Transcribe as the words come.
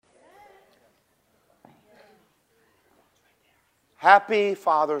Happy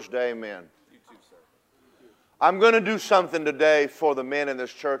Father's Day, men. You too, sir. I'm going to do something today for the men in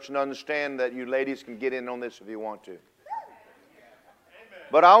this church, and understand that you ladies can get in on this if you want to.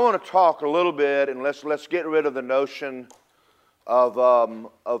 But I want to talk a little bit, and let's get rid of the notion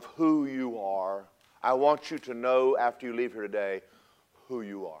of who you are. I want you to know after you leave here today who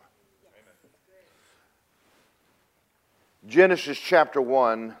you are. Genesis chapter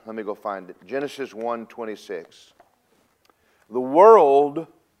 1, let me go find it. Genesis 1:26. The world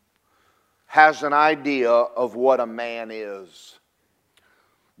has an idea of what a man is.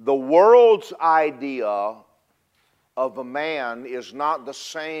 The world's idea of a man is not the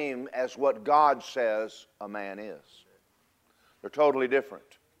same as what God says a man is. They're totally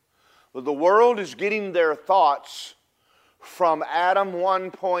different. But the world is getting their thoughts from Adam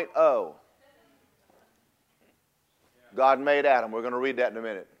 1.0. God made Adam. We're going to read that in a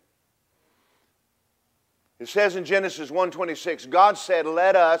minute. It says in Genesis 1:26, God said,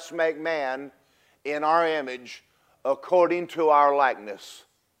 "Let us make man in our image according to our likeness."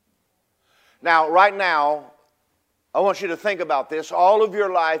 Now, right now, I want you to think about this. All of your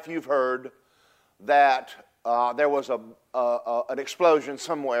life you've heard that there was an explosion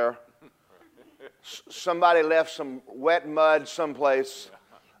somewhere. Somebody left some wet mud someplace,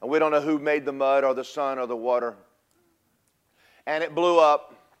 and we don't know who made the mud or the sun or the water. And it blew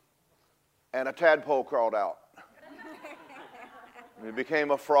up, and a tadpole crawled out. It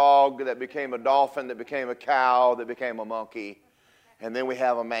became a frog, that became a dolphin, that became a cow, that became a monkey. And then we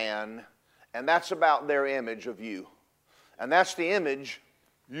have a man. And that's about their image of you. And that's the image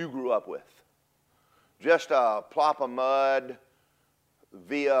you grew up with. Just a plop of mud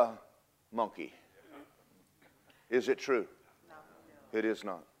via monkey. Is it true? No. It is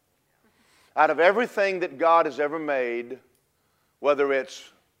not. Out of everything that God has ever made, whether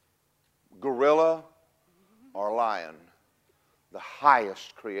it's gorilla or lion, the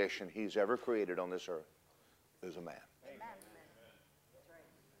highest creation He's ever created on this earth is a man. Amen.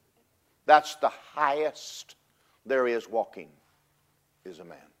 That's the highest there is walking, is a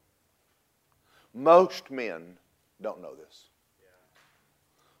man. Most men don't know this.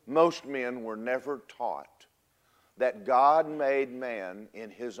 Most men were never taught that God made man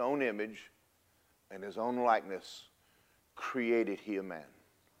in His own image and His own likeness, created He a man.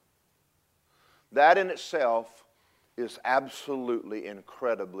 That in itself is absolutely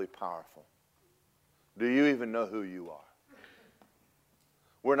incredibly powerful. Do you even know who you are?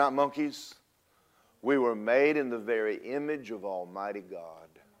 We're not monkeys. We were made in the very image of Almighty God.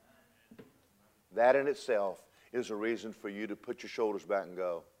 That in itself is a reason for you to put your shoulders back and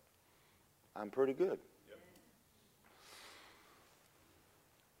go, I'm pretty good. Yep.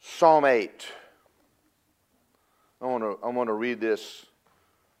 Psalm 8. I want to read this.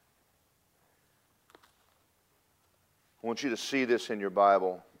 I want you to see this in your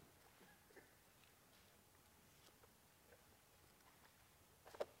Bible.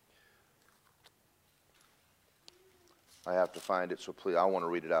 I have to find it, so please, I want to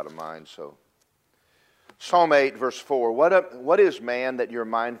read it out of mine. So, Psalm 8, verse 4. What is man that you're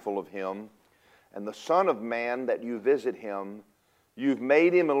mindful of him, and the Son of Man that you visit him? You've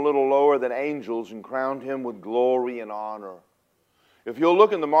made him a little lower than angels and crowned him with glory and honor. If you'll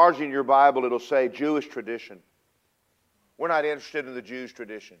look in the margin of your Bible, it'll say Jewish tradition. We're not interested in the Jews'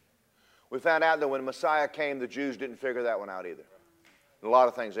 tradition. We found out that when Messiah came, the Jews didn't figure that one out either. A lot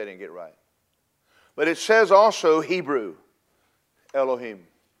of things they didn't get right. But it says also Hebrew, Elohim.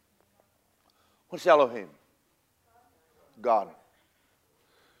 What's Elohim? God.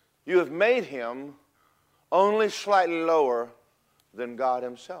 You have made him only slightly lower than God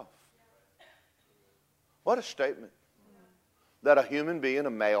Himself. What a statement. That a human being,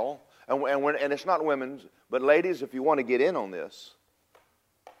 a male, and it's not women's, but ladies, if you want to get in on this,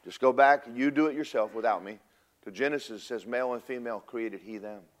 just go back, you do it yourself without me, to Genesis. It says male and female created He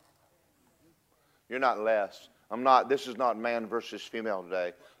them. You're not less. This is not man versus female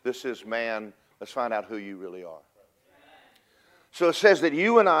today. This is man. Let's find out who you really are. So it says that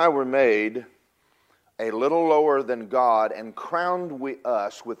you and I were made a little lower than God and crowned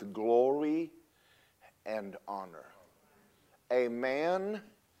us with glory and honor. A man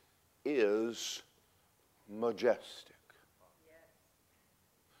is majestic.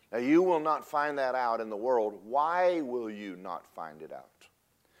 Now you will not find that out in the world. Why will you not find it out?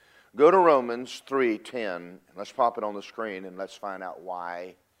 Go to Romans 3:10. Let's pop it on the screen and let's find out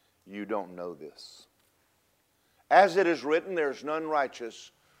why you don't know this. As it is written, there is none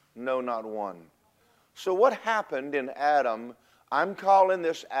righteous, no, not one. So what happened in Adam? I'm calling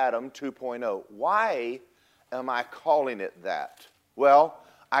this Adam 2.0. Why am I calling it that? Well,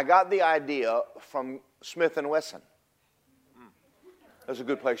 I got the idea from Smith & Wesson. That's a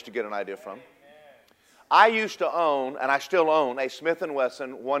good place to get an idea from. I used to own, and I still own, a Smith &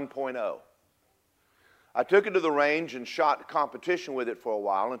 Wesson 1.0. I took it to the range and shot competition with it for a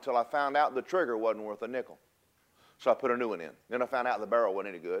while until I found out the trigger wasn't worth a nickel. So I put a new one in. Then I found out the barrel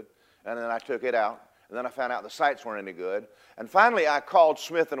wasn't any good. And then I took it out. And then I found out the sights weren't any good. And finally I called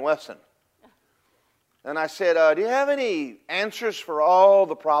Smith & Wesson. And I said, do you have any answers for all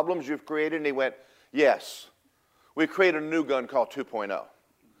the problems you've created? And he went, yes. We created a new gun called 2.0.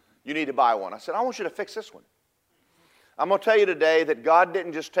 You need to buy one. I said, I want you to fix this one. I'm going to tell you today that God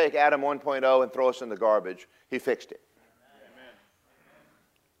didn't just take Adam 1.0 and throw us in the garbage. He fixed it. Amen.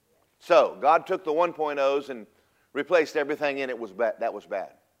 So God took the 1.0s and replaced everything in it that was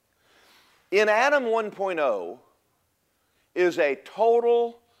bad. In Adam 1.0 is a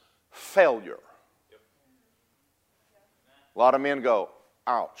total failure. A lot of men go,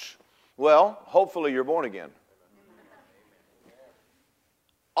 ouch. Well, hopefully you're born again.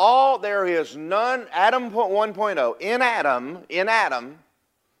 There is none, Adam 1.0, in Adam,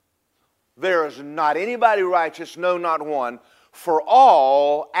 there is not anybody righteous, no, not one. For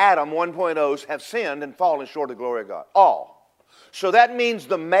all Adam 1.0s have sinned and fallen short of the glory of God. All. So that means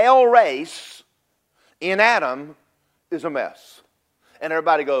the male race in Adam is a mess. And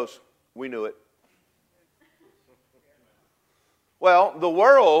everybody goes, we knew it. Well, the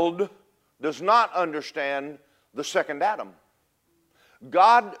world does not understand the second Adam.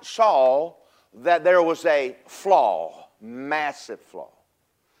 God saw that there was a flaw, massive flaw.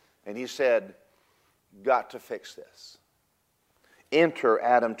 And He said, got to fix this. Enter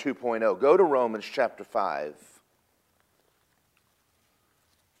Adam 2.0. Go to Romans chapter 5.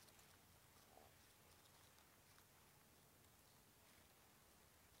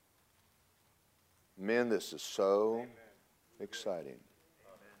 Men, this is so exciting.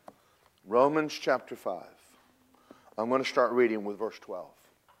 Romans chapter 5. I'm going to start reading with verse 12.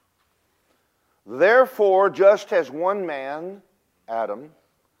 Therefore, just as one man, Adam,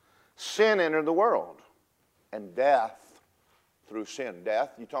 sin entered the world, and death through sin.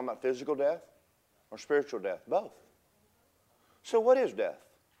 Death, you talking about physical death or spiritual death? Both. So what is death?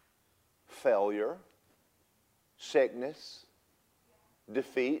 Failure, sickness,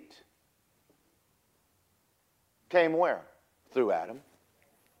 defeat. Came where? Through Adam.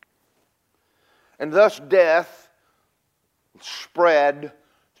 And thus death spread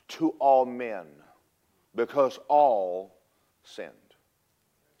to all men because all sinned.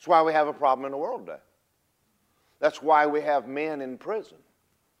 That's why we have a problem in the world today. That's why we have men in prison.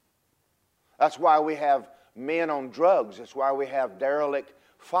 That's why we have men on drugs. That's why we have derelict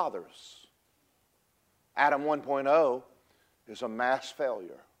fathers. Adam 1.0 is a mass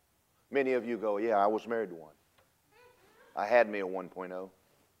failure. Many of you go, yeah, I was married to one. I had me a 1.0.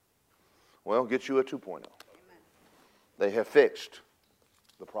 Well, get you a 2.0. They have fixed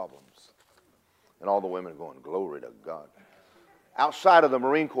the problems. And all the women are going, glory to God. Outside of the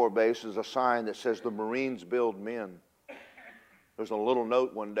Marine Corps base is a sign that says the Marines build men. There's a little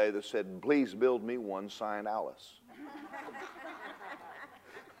note one day that said, please build me one, signed Alice.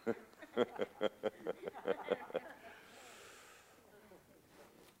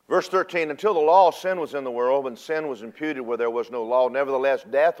 Verse 13, until the law, sin was in the world, and sin was imputed where there was no law. Nevertheless,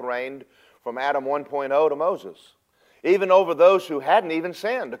 death reigned from Adam 1.0 to Moses, even over those who hadn't even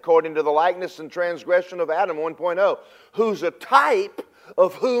sinned, according to the likeness and transgression of Adam 1.0, who's a type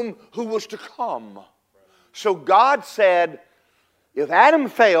of who was to come. So God said, if Adam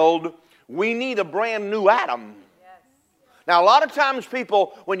failed, we need a brand new Adam. Yes. Now, a lot of times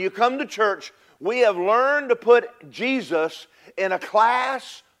people, when you come to church, we have learned to put Jesus in a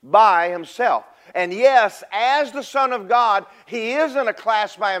class by Himself. And yes, as the Son of God, He is in a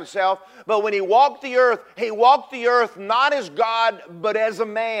class by Himself, but when He walked the earth not as God, but as a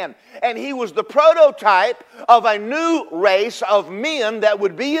man. And He was the prototype of a new race of men that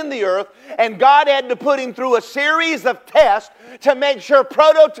would be in the earth, and God had to put Him through a series of tests to make sure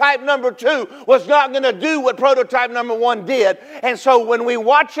prototype number 2 was not going to do what prototype number 1 did. And so when we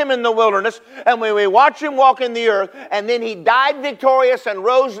watch Him in the wilderness, and when we watch Him walk in the earth, and then He died victorious and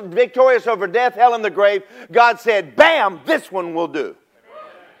rose victorious over death, hell, and the grave, God said, bam, this one will do.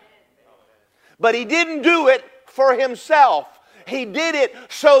 But He didn't do it for Himself. He did it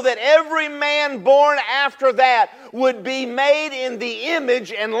so that every man born after that would be made in the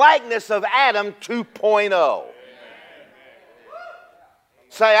image and likeness of Adam 2.0.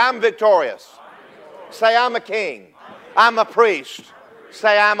 Say, I'm victorious. Say, I'm a king. I'm a priest.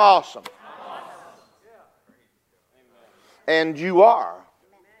 Say, I'm awesome. And you are.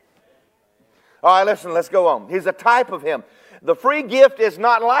 All right, listen, let's go on. He's a type of Him. The free gift is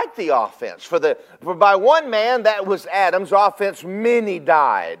not like the offense. For by one man, that was Adam's offense, many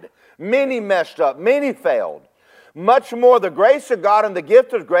died. Many messed up. Many failed. Much more the grace of God and the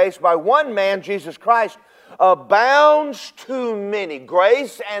gift of grace by one man, Jesus Christ, abounds to many.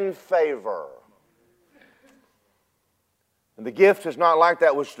 Grace and favor. And the gift is not like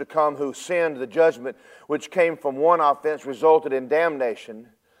that which to come who sinned. The judgment which came from one offense resulted in damnation.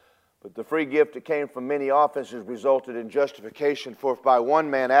 But the free gift that came from many offenses resulted in justification. For if by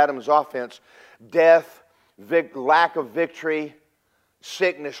one man, Adam's offense, death, lack of victory,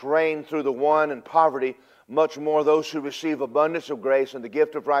 sickness reigned through the one, and poverty, much more those who receive abundance of grace and the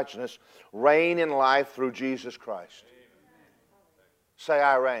gift of righteousness reign in life through Jesus Christ. Say,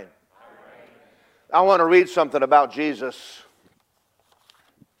 I reign. I want to read something about Jesus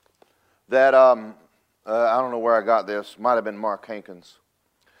that, I don't know where I got this. Might have been Mark Hankins.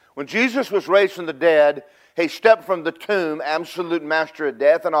 When Jesus was raised from the dead, he stepped from the tomb, absolute master of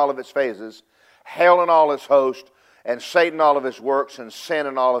death in all of its phases, hell and all its host, and Satan all of his works, and sin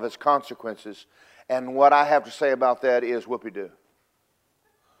and all of its consequences. And what I have to say about that is whoopee-doo.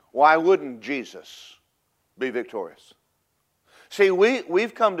 Why wouldn't Jesus be victorious? See,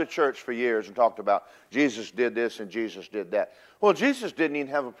 we've come to church for years and talked about Jesus did this and Jesus did that. Well, Jesus didn't even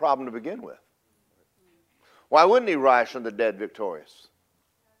have a problem to begin with. Why wouldn't he rise from the dead victorious?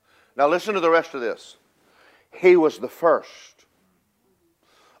 Now listen to the rest of this. He was the first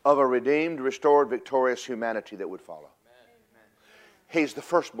of a redeemed, restored, victorious humanity that would follow. He's the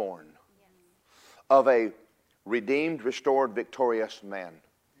firstborn of a redeemed, restored, victorious man.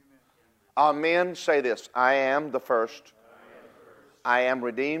 Amen. Say this. I am the first. I am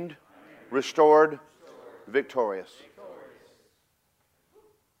redeemed, restored, victorious.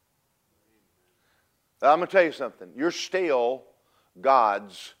 I'm going to tell you something. You're still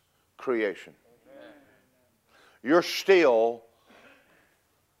God's creation. You're still,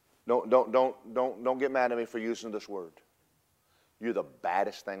 don't get mad at me for using this word. You're the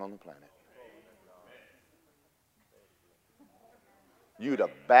baddest thing on the planet. You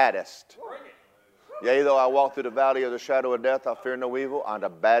the baddest. Yea, though I walk through the valley of the shadow of death, I fear no evil. I'm the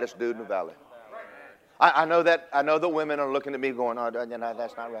baddest dude in the valley. I know the women are looking at me going, oh,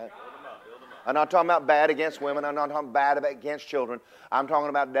 that's not right. I'm not talking about bad against women. I'm not talking bad against children. I'm talking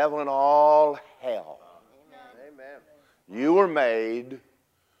about devil and all hell. Amen. You were made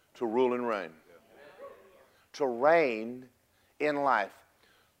to rule and reign. To reign in life.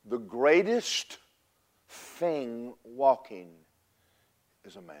 The greatest thing walking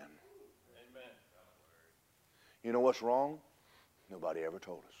is a man. Amen. You know what's wrong? Nobody ever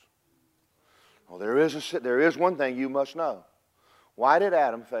told us. Well, there is one thing you must know. Why did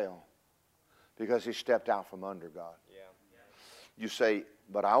Adam fail? Because he stepped out from under God. Yeah. You say,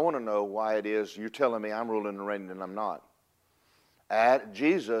 but I want to know why it is you're telling me I'm ruling and reigning and I'm not.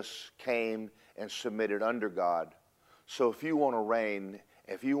 Jesus came and submitted under God. So if you want to reign,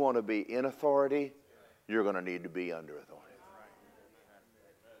 if you want to be in authority, you're going to need to be under authority.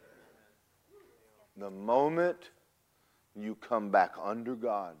 The moment you come back under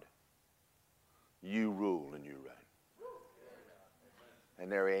God, you rule and you reign.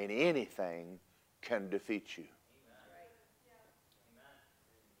 And there ain't anything can defeat you.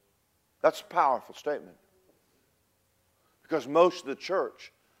 That's a powerful statement. Because most of the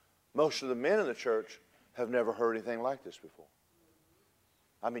church, most of the men in the church have never heard anything like this before.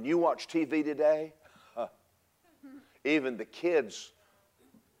 I mean, you watch TV today, even the kids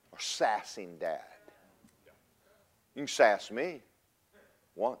are sassing Dad. You can sass me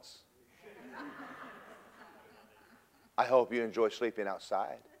once. I hope you enjoy sleeping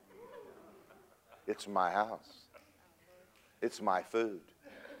outside. It's my house. It's my food.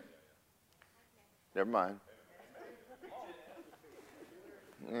 Never mind.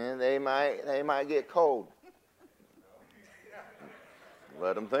 And they might get cold.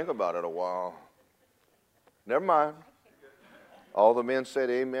 Let them think about it a while. Never mind. All the men said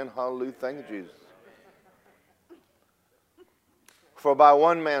amen, hallelujah, thank you, Jesus. For by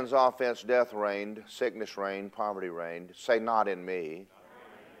one man's offense death reigned, sickness reigned, poverty reigned. Say, not in me.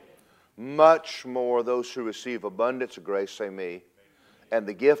 Much more those who receive abundance of grace, say me, and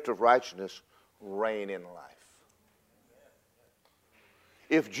the gift of righteousness reign in life.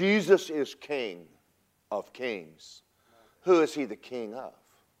 If Jesus is King of kings, who is he the king of?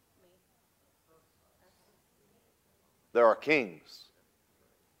 There are kings.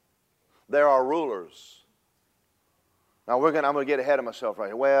 There are rulers. Now I'm going to get ahead of myself right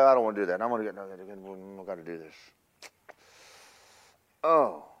here. Well, I don't want to do that. I'm going to do this.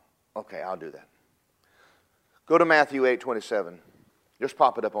 Oh, okay, I'll do that. Go to Matthew 8:27. Just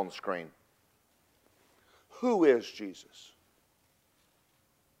pop it up on the screen. Who is Jesus?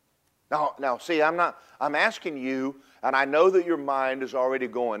 Now, see, I'm asking you, and I know that your mind is already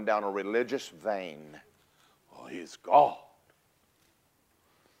going down a religious vein. Well, He's God.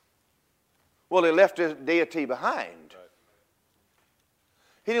 Well, He left His deity behind.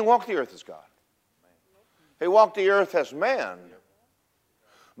 He didn't walk the earth as God. He walked the earth as man.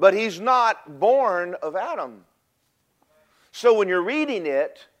 But He's not born of Adam. So when you're reading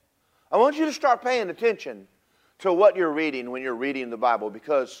it, I want you to start paying attention to what you're reading when you're reading the Bible,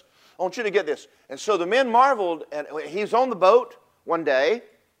 because I want you to get this. And so the men marveled, and he's on the boat one day,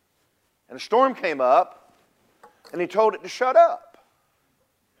 and a storm came up, and He told it to shut up.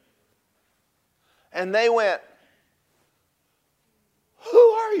 And they went, "Who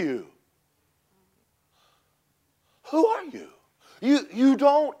are you? Who are you? You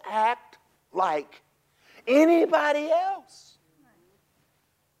don't act like anybody else.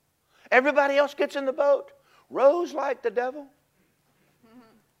 Everybody else gets in the boat, rows like the devil.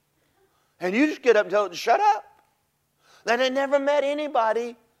 And you just get up and tell it to shut up." That they never met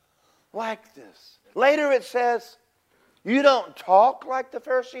anybody like this. Later it says, you don't talk like the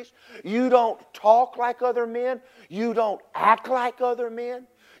Pharisees. You don't talk like other men. You don't act like other men.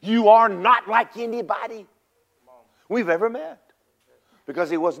 You are not like anybody we've ever met. Because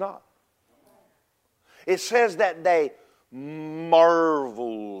He was not. It says that they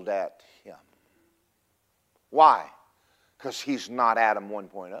marveled at Him. Why? Because He's not Adam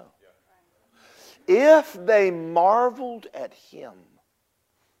 1.0. If they marveled at Him,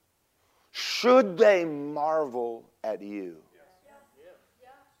 should they marvel at you?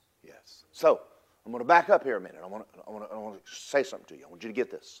 Yes. So, I'm going to back up here a minute. I want to say something to you. I want you to get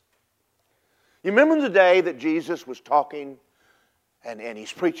this. You remember the day that Jesus was talking and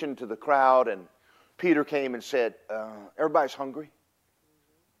He's preaching to the crowd, and Peter came and said, everybody's hungry?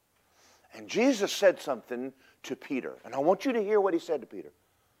 And Jesus said something to Peter. And I want you to hear what He said to Peter.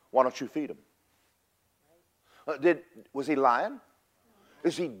 Why don't you feed them? Was He lying?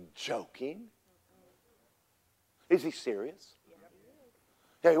 Is He joking? Is He serious?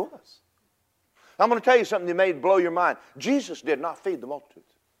 Yeah, He was. I'm going to tell you something that may blow your mind. Jesus did not feed the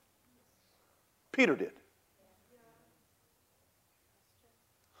multitudes. Peter did.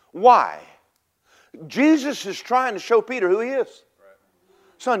 Why? Jesus is trying to show Peter who He is.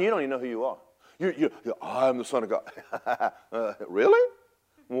 Son, you don't even know who you are. I'm the Son of God. Really?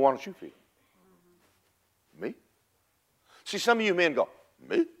 Well, why don't you feed him? Me? See, some of you men go,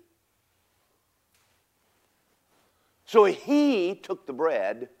 me? So He took the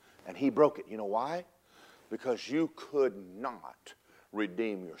bread and He broke it. You know why? Because you could not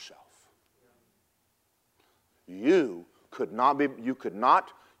redeem yourself. You could not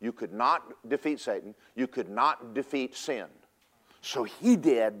defeat Satan. You could not defeat sin. So He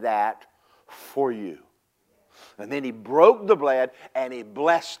did that for you. And then He broke the bread and He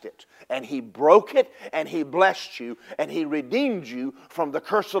blessed it. And He broke it and He blessed you. And He redeemed you from the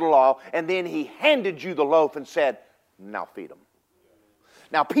curse of the law. And then He handed you the loaf and said, now feed them.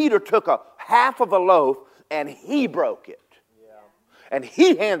 Now Peter took a half of a loaf and he broke it. And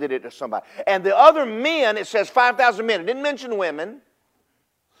he handed it to somebody. And the other men, it says 5,000 men. It didn't mention women.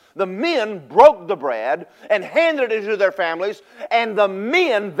 The men broke the bread and handed it to their families. And the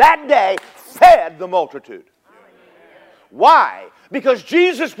men that day fed the multitude. Why? Because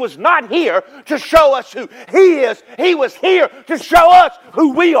Jesus was not here to show us who He is. He was here to show us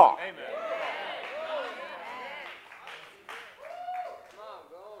who we are. Amen.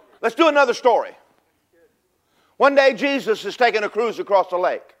 Let's do another story. One day Jesus is taking a cruise across the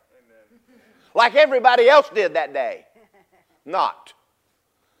lake. Like everybody else did that day. Not.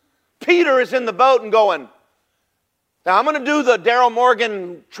 Peter is in the boat and going, now I'm going to do the Daryl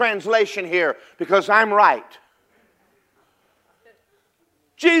Morgan translation here because I'm right.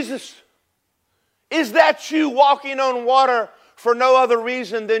 Jesus, is that you walking on water for no other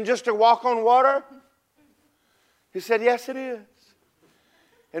reason than just to walk on water? He said, yes, it is.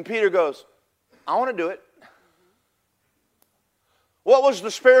 And Peter goes, I want to do it. What was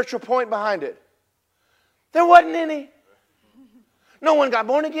the spiritual point behind it? There wasn't any. No one got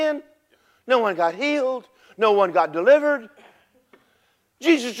born again. No one got healed. No one got delivered.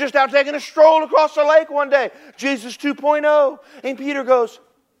 Jesus just out taking a stroll across the lake one day. Jesus 2.0. And Peter goes,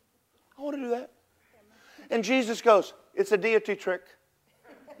 I want to do that. And Jesus goes, it's a deity trick.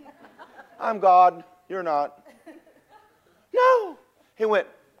 I'm God. You're not. No. He went,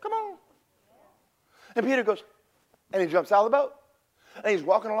 come on. And Peter goes, and he jumps out of the boat. And he's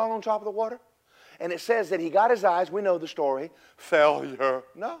walking along on top of the water. And it says that he got his eyes, we know the story, failure.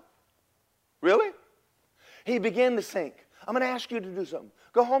 No. Really? He began to sink. I'm going to ask you to do something.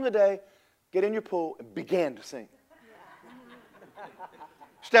 Go home today, get in your pool, and begin to sink.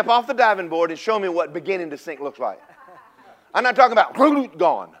 Step off the diving board and show me what beginning to sink looks like. I'm not talking about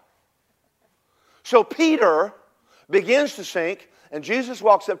gone. So Peter begins to sink, and Jesus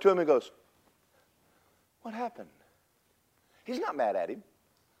walks up to him and goes, what happened? He's not mad at him.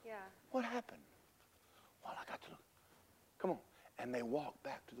 Yeah. What happened? Well, I got to look. Come on. And they walk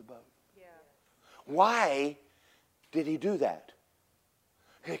back to the boat. Yeah. Why did he do that?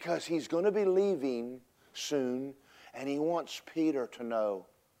 Because he's going to be leaving soon, and he wants Peter to know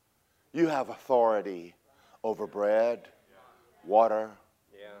you have authority over bread, water,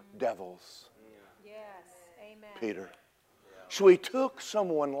 devils. Yes. Amen. Peter. So he took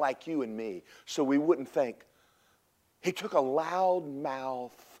someone like you and me so we wouldn't think. He took a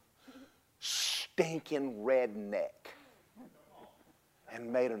loud-mouth, stinking redneck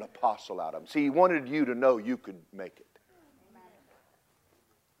and made an apostle out of him. See, he wanted you to know you could make it.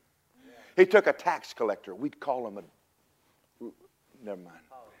 He took a tax collector. We'd call him never mind,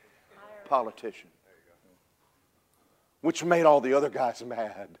 politician, which made all the other guys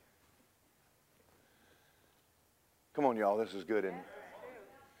mad. Come on, y'all, this is good, isn't it?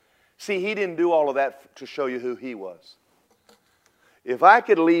 See, he didn't do all of that to show you who he was. If I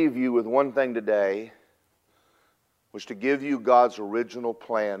could leave you with one thing today, was to give you God's original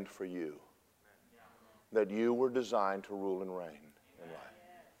plan for you, that you were designed to rule and reign in life.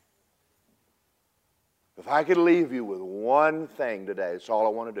 If I could leave you with one thing today, that's all I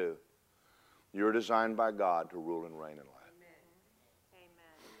want to do. You're designed by God to rule and reign in life.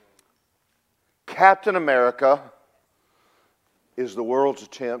 Amen. Captain America is the world's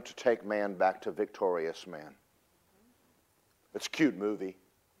attempt to take man back to victorious man. It's a cute movie,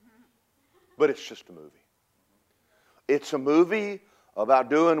 but it's just a movie. It's a movie about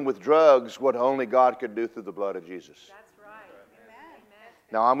doing with drugs what only God could do through the blood of Jesus. That's right. Amen.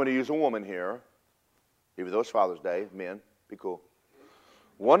 Now, I'm going to use a woman here, even though it's Father's Day. Men, be cool.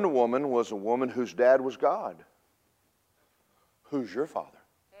 Wonder Woman was a woman whose dad was God. Who's your father?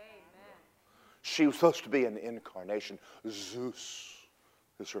 Amen. She was supposed to be an incarnation. Zeus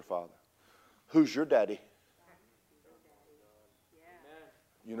is her father. Who's your daddy?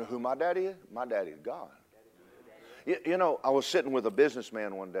 You know who my daddy is? My daddy is God. You know, I was sitting with a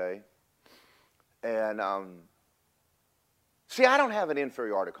businessman one day, and see, I don't have an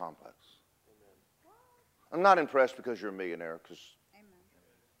inferiority complex. I'm not impressed because you're a millionaire, because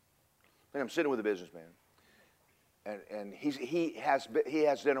I'm sitting with a businessman, and he has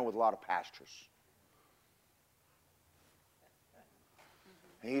dinner with a lot of pastors.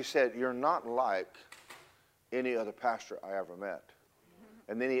 And he said, "You're not like any other pastor I ever met."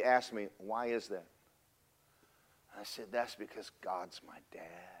 And then he asked me, "Why is that?" I said, "That's because God's my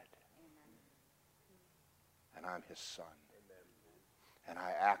dad. And I'm his son. And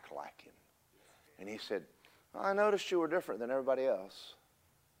I act like him." And he said, "I noticed you were different than everybody else.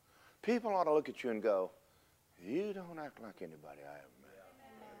 People ought to look at you and go, you don't act like anybody I ever met."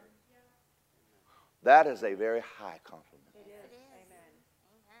 That is a very high compliment. It is. Amen.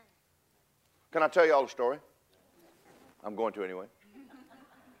 Can I tell you all a story? I'm going to anyway.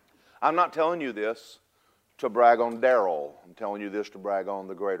 I'm not telling you this to brag on Daryl. I'm telling you this to brag on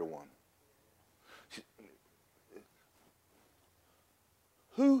the greater one.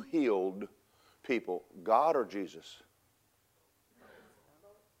 Who healed people, God or Jesus?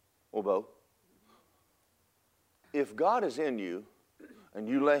 Or both? If God is in you and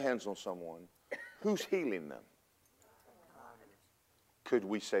you lay hands on someone, who's healing them? Could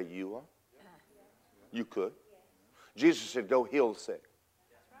we say you are? You could. Jesus said, "Go heal the sick."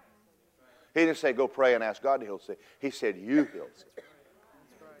 He didn't say, "Go pray and ask God to heal the sick." He said, "You heal the sick."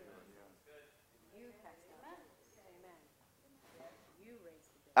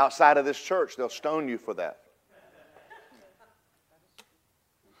 Outside of this church, they'll stone you for that.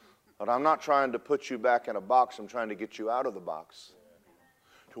 But I'm not trying to put you back in a box. I'm trying to get you out of the box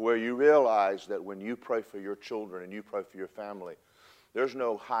to where you realize that when you pray for your children and you pray for your family, there's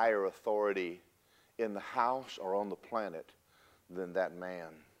no higher authority in the house or on the planet than that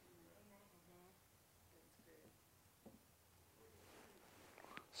man.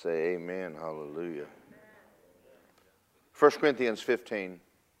 Say amen. Hallelujah. 1 Corinthians 15.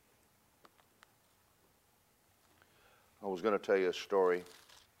 I was going to tell you a story.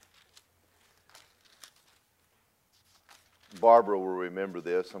 Barbara will remember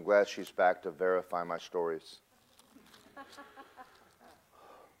this. I'm glad she's back to verify my stories.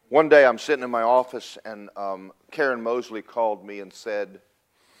 One day I'm sitting in my office, and Karen Mosley called me and said,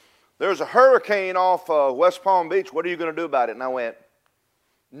 "There's a hurricane off West Palm Beach. What are you going to do about it?" And I went,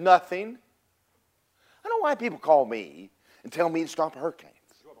 "Nothing." I don't know why people call me and tell me to stop hurricanes.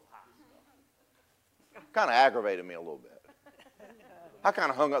 Kind of aggravated me a little bit. I kind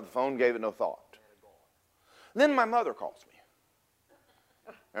of hung up the phone, gave it no thought. Then my mother calls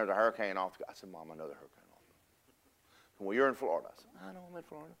me. There's a hurricane off. I said, Mom, another hurricane off. Well, you're in Florida. I said, I know I'm in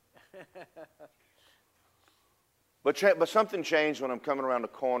Florida. But something changed when I'm coming around the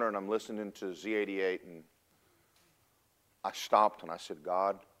corner and I'm listening to Z88, and I stopped and I said,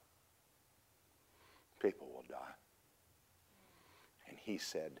 God, people will die. And he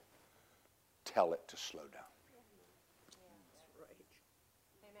said, tell it to slow down.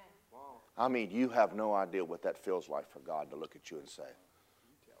 I mean, you have no idea what that feels like for God to look at you and say,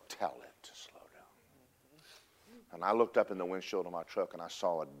 tell it to slow down. And I looked up in the windshield of my truck and I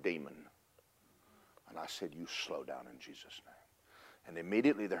saw a demon. And I said, you slow down in Jesus' name. And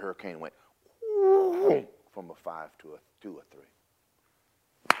immediately the hurricane went from a 5 to a 2 or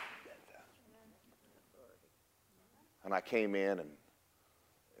 3. And I came in and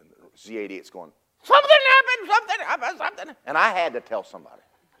Z88's going, something happened. And I had to tell somebody.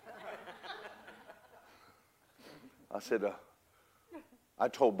 I said, I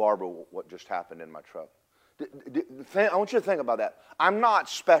told Barbara what just happened in my truck. I want you to think about that. I'm not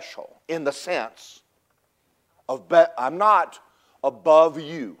special in the sense of, I'm not above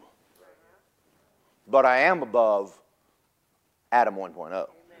you, but I am above Adam 1.0.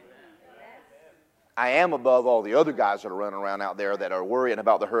 I am above all the other guys that are running around out there that are worrying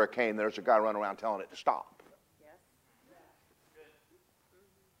about the hurricane. There's a guy running around telling it to stop.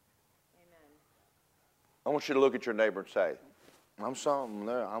 I want you to look at your neighbor and say, I'm something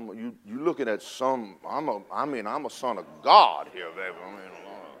there. You looking at some, I'm a son of God here, baby.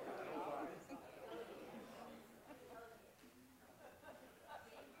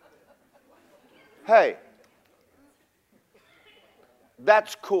 Hey,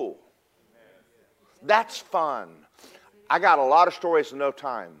 that's cool. That's fun. I got a lot of stories in no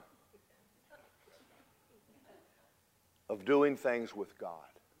time of doing things with God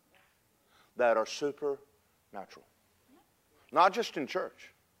that are supernatural. Not just in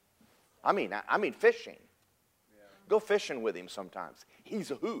church. I mean fishing. Go fishing with him sometimes.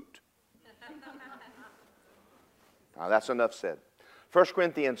 He's a hoot. Now that's enough said. 1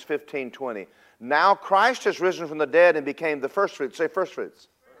 Corinthians 15:20. Now Christ has risen from the dead and became the first fruits. Say first fruits.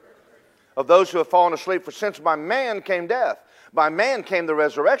 Of those who have fallen asleep. For since by man came death, by man came the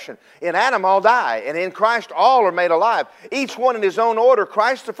resurrection. In Adam all die, and in Christ all are made alive. Each one in his own order.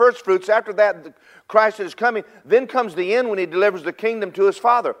 Christ the first fruits. After that, Christ is coming. Then comes the end when he delivers the kingdom to his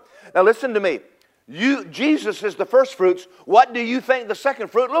Father. Now listen to me. Jesus is the first fruits. What do you think the second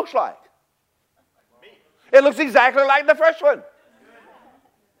fruit looks like? It looks exactly like the first one.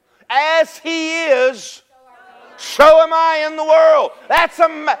 As he is, so am I in the world.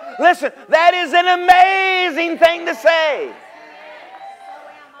 Listen, that is an amazing thing to say.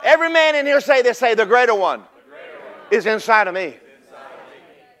 Every man in here say this, say the greater one is inside of me.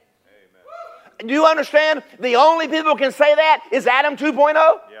 Do you understand? The only people who can say that is Adam 2.0.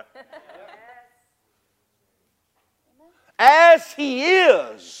 Yeah. As he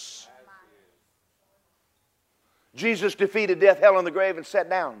is. Jesus defeated death, hell, and the grave and sat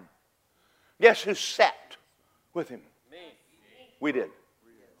down. Guess who sat with him? Me. We did.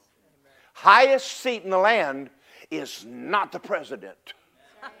 Highest seat in the land is not the president.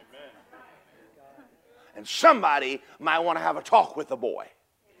 And somebody might want to have a talk with the boy.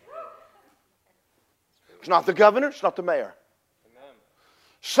 It's not the governor, it's not the mayor.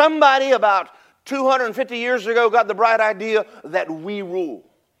 Somebody about 250 years ago got the bright idea that we rule.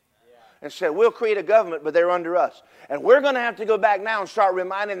 And said, we'll create a government, but they're under us. And we're going to have to go back now and start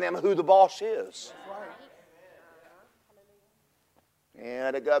reminding them who the boss is.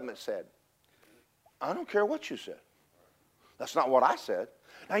 And the government said, I don't care what you said. That's not what I said.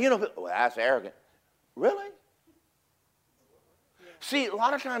 Now, you know, well, that's arrogant. Really? See, a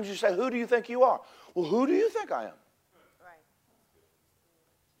lot of times you say, who do you think you are? Well, who do you think I am?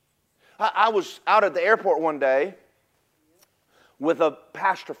 I was out at the airport one day with a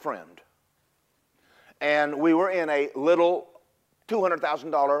pastor friend. And we were in a little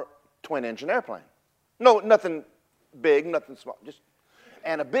 $200,000 twin-engine airplane. No, nothing big, nothing small.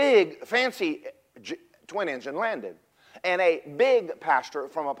 And a big, fancy twin-engine landed. And a big pastor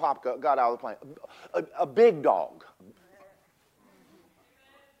from Apopka got out of the plane. A big dog.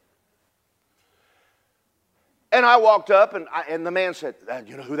 And I walked up, and the man said,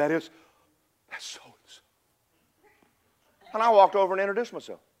 you know who that is? That's so-and-so. And I walked over and introduced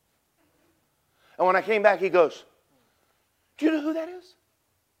myself. And when I came back, he goes, do you know who that is?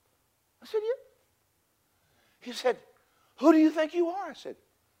 I said, yeah. He said, who do you think you are? I said,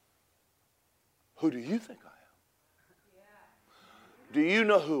 who do you think I am? Do you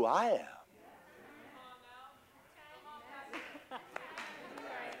know who I am?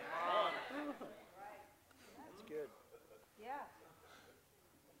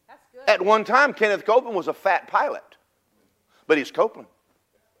 At one time, Kenneth Copeland was a fat pilot, but he's Copeland.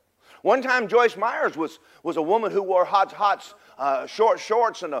 One time, Joyce Myers was a woman who wore short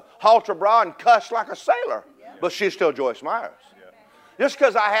shorts and a halter bra and cussed like a sailor, but she's still Joyce Myers. Just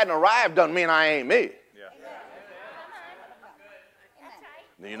because I hadn't arrived doesn't mean I ain't me.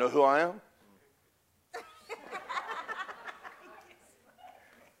 Do you know who I am?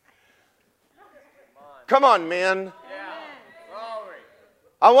 Come on, men.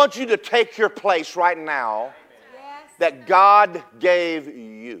 I want you to take your place right now that God gave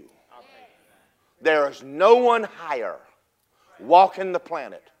you. There is no one higher walking the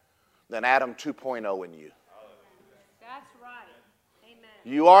planet than Adam 2.0 in you. That's right. Amen.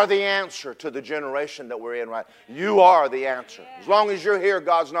 You are the answer to the generation that we're in right now. You are the answer. As long as you're here,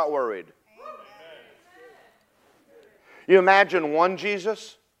 God's not worried. You imagine one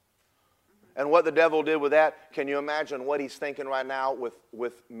Jesus and what the devil did with that? Can you imagine what he's thinking right now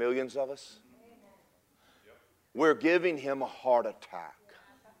with millions of us? We're giving him a heart attack.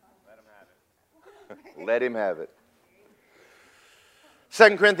 Let him have it.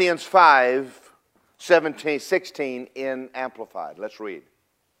 2 Corinthians 5, 16 in Amplified. Let's read.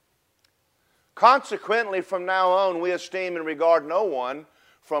 Consequently, from now on, we esteem and regard no one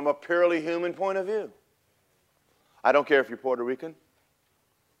from a purely human point of view. I don't care if you're Puerto Rican.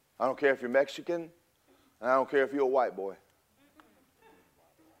 I don't care if you're Mexican. And I don't care if you're a white boy.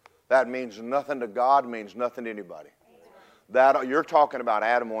 That means nothing to God, means nothing to anybody. That you're talking about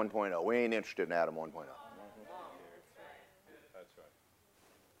Adam 1.0. We ain't interested in Adam 1.0.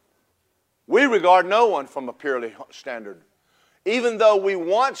 We regard no one from a purely standard. Even though we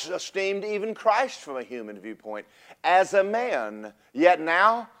once esteemed even Christ from a human viewpoint as a man, yet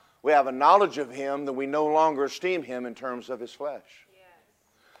now we have a knowledge of him that we no longer esteem him in terms of his flesh.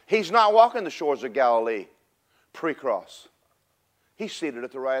 He's not walking the shores of Galilee pre-cross. He's seated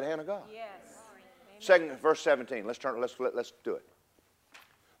at the right hand of God. Yes. Verse 17. Let's do it.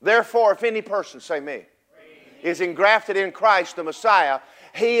 Therefore, if any person, say me, is engrafted in Christ the Messiah,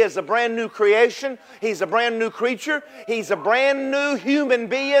 he is a brand new creation. He's a brand new creature. He's a brand new human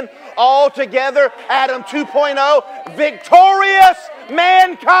being altogether. Adam 2.0, victorious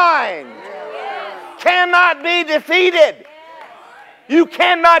mankind cannot be defeated. You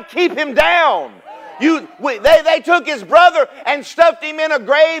cannot keep him down. They took his brother and stuffed him in a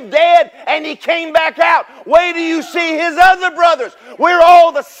grave dead, and he came back out. Wait till you see his other brothers. We're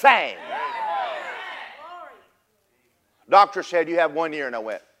all the same. Doctor said, you have 1 year. And I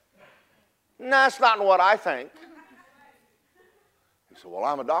went, no, that's not what I think. He said, well,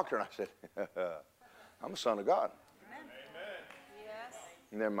 I'm a doctor. And I said, I'm a son of God. Amen. Yes.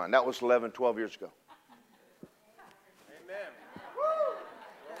 Never mind. That was 11, 12 years ago. Amen.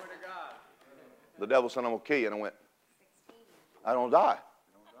 Glory to God. The devil said, I'm going to kill you. And I went, I don't die.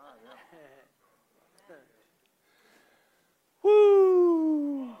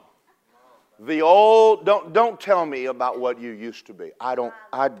 Woo. The old, don't tell me about what you used to be. I don't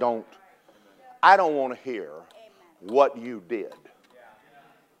want to hear what you did.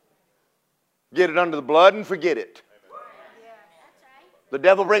 Get it under the blood and forget it. The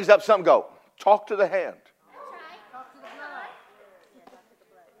devil brings up something, go, talk to the hand.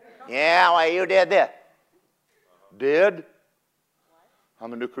 Yeah, well, you did this. Did?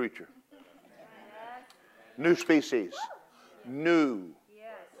 I'm a new creature. New species. New.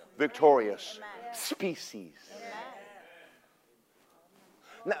 Victorious species.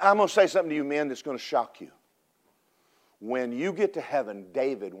 Now, I'm going to say something to you men that's going to shock you. When you get to heaven,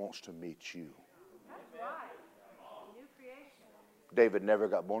 David wants to meet you. David never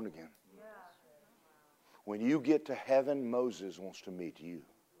got born again. When you get to heaven, Moses wants to meet you.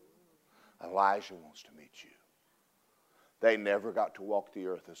 Elijah wants to meet you. They never got to walk the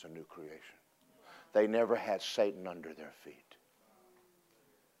earth as a new creation. They never had Satan under their feet.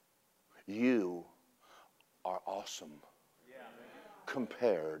 You are awesome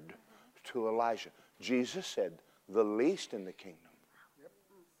compared to Elijah. Jesus said, the least in the kingdom.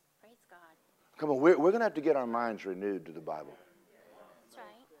 Praise God. Come on, we're going to have to get our minds renewed to the Bible. That's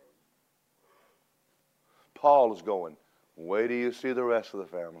right. Paul is going, wait till you see the rest of the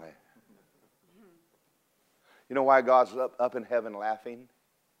family. You know why God's up in heaven laughing?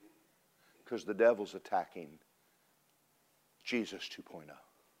 Because the devil's attacking Jesus 2.0.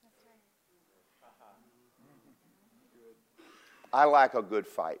 I like a good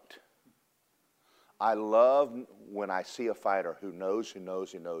fight. I love when I see a fighter who knows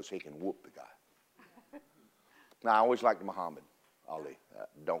he can whoop the guy. Now, I always liked Muhammad Ali.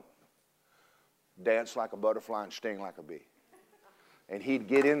 Don't dance like a butterfly and sting like a bee. And he'd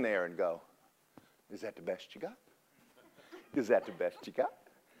get in there and go, is that the best you got? Is that the best you got?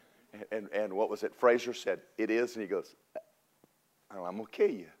 And what was it? Fraser said, "It is," and he goes, "I'm going to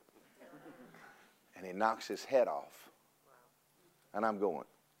kill you." And he knocks his head off. And I'm going,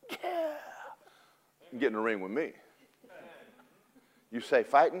 "Yeah." Get in the ring with me. You say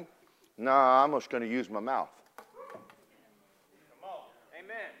fighting? No, I'm just going to use my mouth. Come on.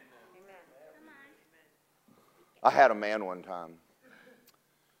 Amen. I had a man one time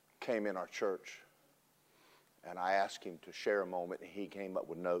came in our church, and I asked him to share a moment, and he came up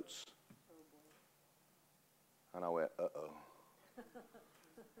with notes. And I went, uh-oh.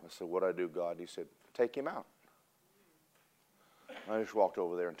 I said, "What do I do, God?" He said, "Take him out." I just walked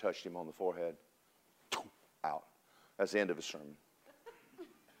over there and touched him on the forehead. Out. That's the end of his sermon.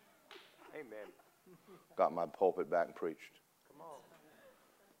 Amen. Got my pulpit back and preached. Come on.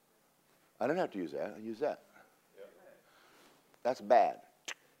 I didn't have to use that. I used that. That's bad.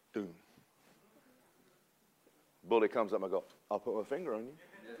 Boom. Bully comes up and I go, "I'll put my finger on you."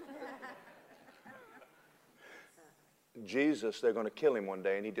 Jesus, they're going to kill him one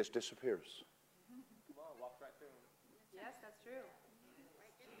day, and he just disappears. Come on, walk right through him. Yes, that's true.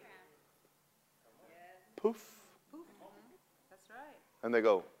 Poof. That's right. And they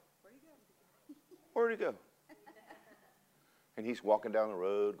go, "Where'd he go?" And he's walking down the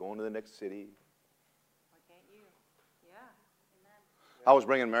road, going to the next city. Why can't you? Yeah. I was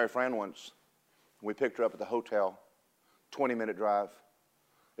bringing Mary Fran once. We picked her up at the hotel, 20-minute drive.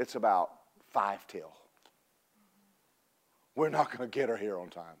 It's about 5 till. We're not going to get her here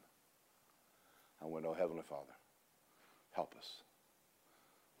on time. I went, "Oh, Heavenly Father, help us."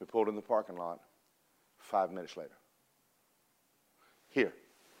 We pulled in the parking lot. 5 minutes later. Here.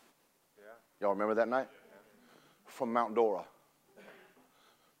 Yeah. Y'all remember that night? From Mount Dora.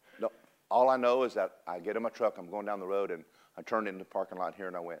 No, all I know is that I get in my truck, I'm going down the road, and I turned into the parking lot here,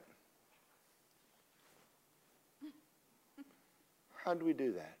 and I went, "How did we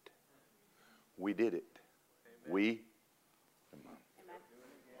do that?" We did it. Amen. We. Amen.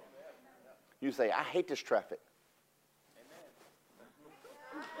 You say, "I hate this traffic."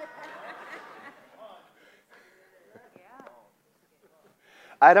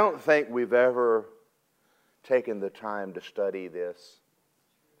 I don't think we've ever taken the time to study this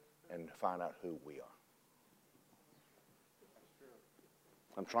and find out who we are.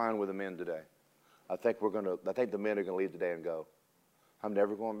 I'm trying with the men today. I think the men are going to leave today and go, "I'm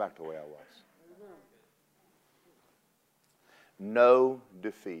never going back to the way I was." No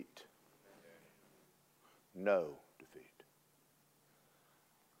defeat. No defeat.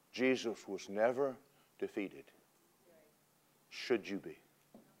 Jesus was never defeated. Should you be?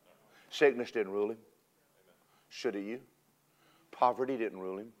 Sickness didn't rule him. Should it you? Poverty didn't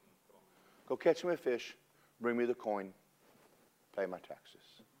rule him. Go catch me a fish, bring me the coin, pay my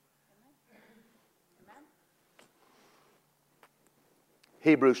taxes. Amen.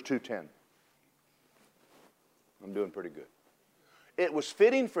 Hebrews 2:10. I'm doing pretty good. "It was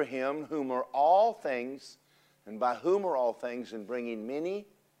fitting for him whom are all things, and by whom are all things, in bringing many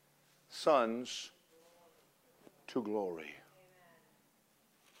sons to glory."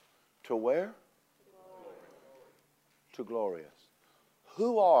 To where? To glorious.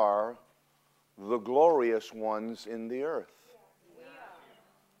 Who are the glorious ones in the earth?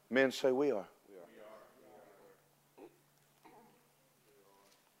 Men say we are.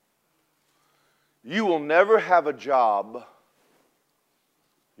 You will never have a job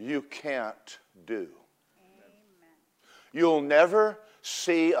you can't do. You'll never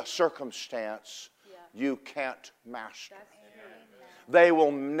see a circumstance you can't master. They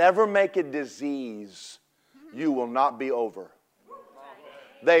will never make a disease you will not be over.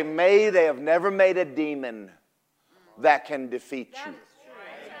 They have never made a demon that can defeat you.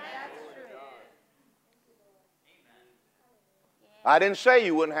 I didn't say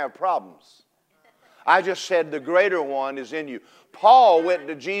you wouldn't have problems. I just said the greater one is in you. Paul went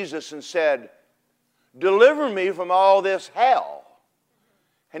to Jesus and said, "Deliver me from all this hell."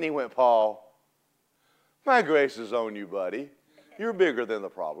 And he went, "Paul, my grace is on you, buddy. You're bigger than the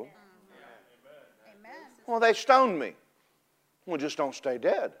problem." Amen. "Well, they stoned me." "Well, just don't stay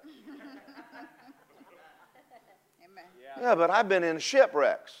dead." Amen. "Yeah, but I've been in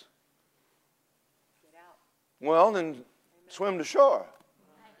shipwrecks." "Well, then swim to shore."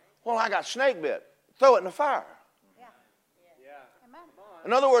 "Well, I got snake bit." "Throw it in the fire." Yeah. Amen.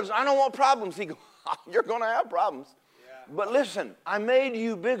 In other words, I don't want problems. He goes, "You're going to have problems. But listen, I made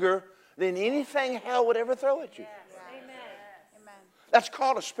you bigger than anything hell would ever throw at you." Amen. Amen. That's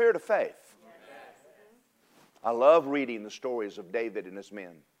called a spirit of faith. I love reading the stories of David and his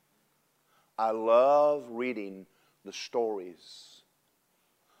men. I love reading the stories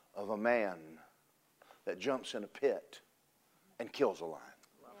of a man that jumps in a pit and kills a lion.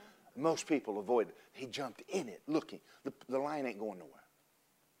 Most people avoid it. He jumped in it looking. The lion ain't going nowhere.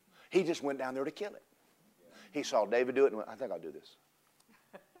 He just went down there to kill it. He saw David do it and went, I think I'll do this.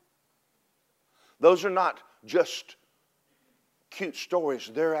 Those are not just cute stories.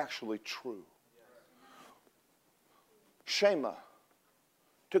 They're actually true. Shema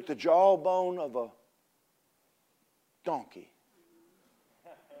took the jawbone of a donkey.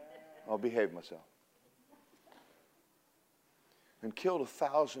 I'll behave myself. And killed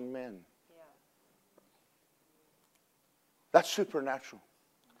 1,000 men. That's supernatural.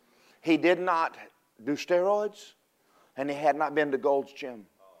 He did not do steroids, and he had not been to Gold's Gym.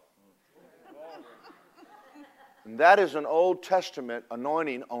 And that is an Old Testament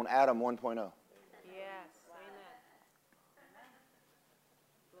anointing on Adam 1.0. Yes. Amen.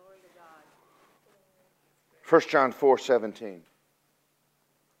 Glory to God. 1 John 4:17.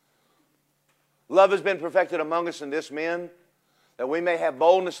 Love has been perfected among us in this, men, that we may have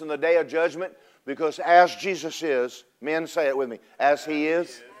boldness in the day of judgment, because as Jesus is, men, say it with me, as He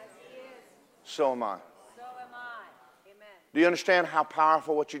is, so am I. So am I. Amen. Do you understand how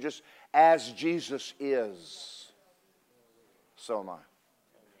powerful what you just, as Jesus is, so am I.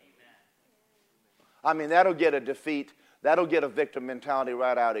 I mean, that'll get a defeat, that'll get a victim mentality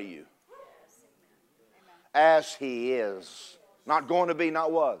right out of you. As He is. Not going to be,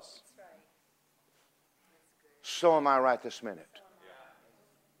 not was. So am I right this minute.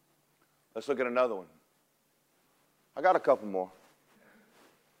 Let's look at another one. I got a couple more.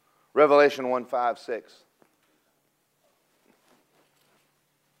 Revelation 1:5-6.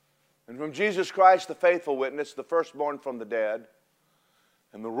 And from Jesus Christ, the faithful witness, the firstborn from the dead,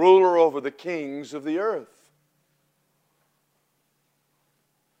 and the ruler over the kings of the earth.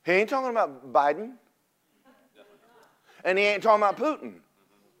 He ain't talking about Biden. And he ain't talking about Putin.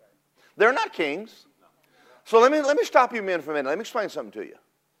 They're not kings. So let me stop you men for a minute. Let me explain something to you.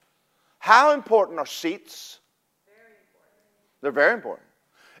 How important are seats? Very important. They're very important.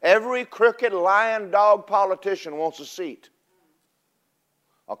 Every crooked, lion, dog politician wants a seat.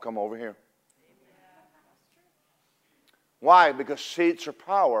 I'll come over here. Why? Because seats are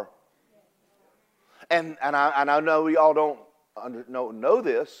power. And I know we all don't know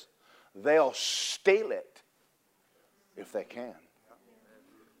this. They'll steal it if they can.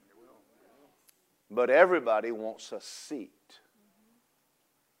 But everybody wants a seat.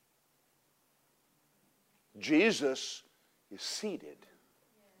 Jesus is seated.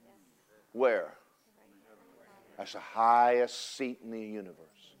 Where? That's the highest seat in the universe.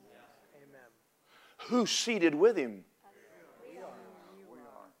 Who's seated with Him?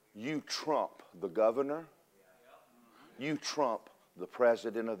 You trump the governor. You trump the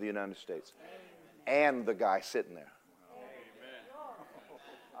President of the United States. And the guy sitting there.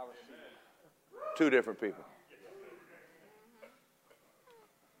 Two different people.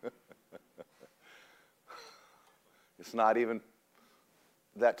 It's not even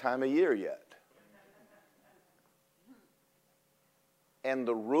that time of year yet. And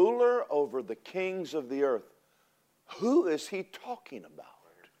the ruler over the kings of the earth. Who is he talking about?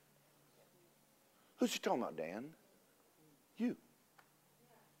 Who's he talking about, Dan? You.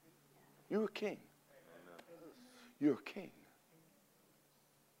 You're a king. You're a king.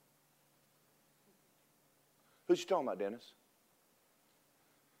 Who's he talking about, Dennis?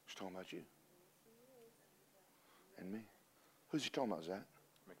 He's talking about you. And me. Who's he talking about, Zach?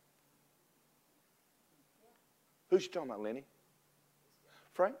 Me. Who's he talking about, Lenny?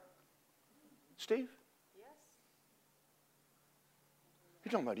 Frank? Steve? Yes.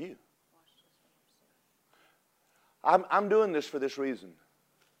 He's talking about you. I'm doing this for this reason.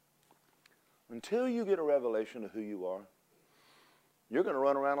 Until you get a revelation of who you are, you're going to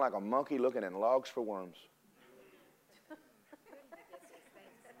run around like a monkey looking in logs for worms.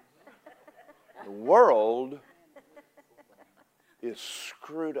 The world is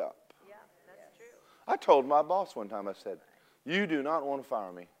screwed up. Yeah, that's true. I told my boss one time, I said, you do not want to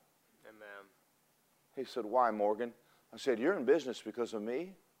fire me. Amen. He said, why, Morgan? I said, you're in business because of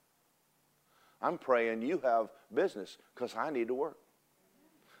me. I'm praying you have business because I need to work.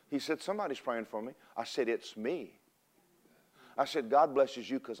 He said, somebody's praying for me. I said, it's me. I said, God blesses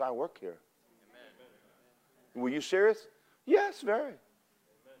you because I work here. Amen. Were you serious? Yes, very.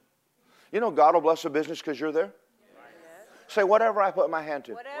 You know God will bless a business because you're there? Yes. Say, whatever I put my hand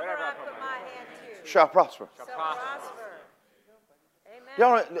to Whatever I put my hand to shall prosper. shall prosper.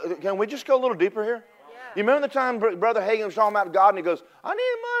 Amen. Y'all, can we just go a little deeper here? Yeah. You remember the time Brother Hagin was talking about God and he goes, I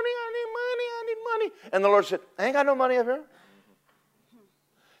need money, I need money, I need money. And the Lord said, I ain't got no money up here.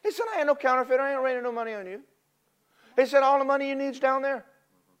 He said, I ain't no counterfeiter, I ain't raining no money on you. He said, all the money you need's down there.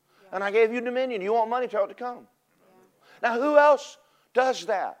 And I gave you dominion. You want money, tell it to come. Now, who else does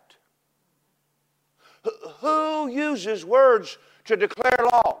that? Who uses words to declare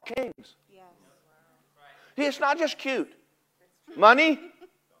law? Kings. Yes. It's not just cute. Money,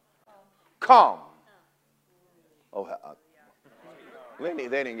 calm. Oh, Lenny,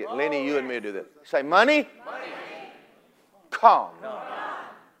 they didn't get Lenny. You and me do this. Say money, calm.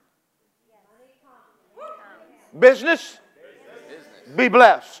 Business, be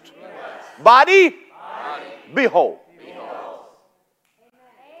blessed. Body, be whole.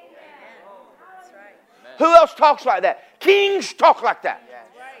 Who else talks like that? Kings talk like that.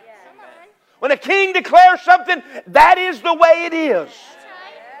 When a king declares something, that is the way it is.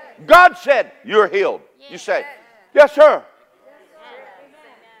 God said, you're healed. You say, yes, sir.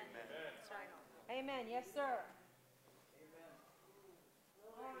 Amen. Yes, sir.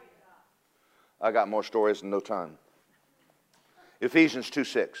 I got more stories in no time. Ephesians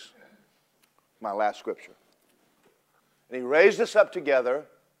 2:6, my last scripture. And he raised us up together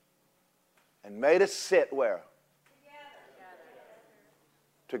and made us sit where?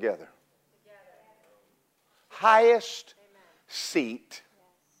 Together. Highest seat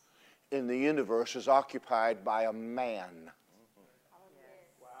in the universe is occupied by a man.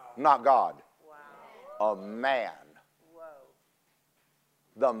 Not God. A man.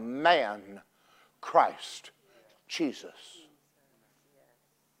 The man, Christ Jesus.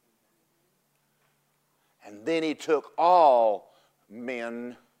 And then he took all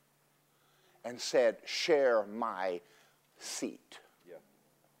men and said, share my seat. Yeah.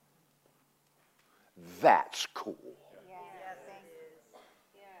 That's cool.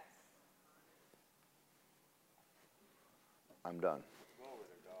 Yes. I'm done.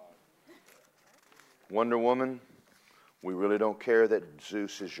 Wonder Woman, we really don't care that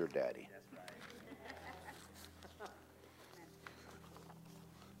Zeus is your daddy.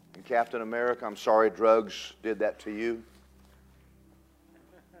 And Captain America, I'm sorry drugs did that to you.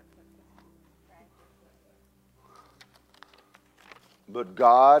 But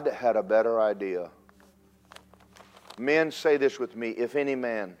God had a better idea. Men, say this with me. If any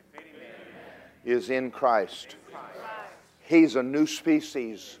man is in Christ, he's a new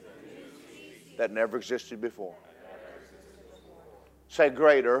species that never existed before. Say,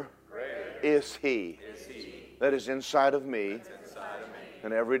 greater is he that is inside of me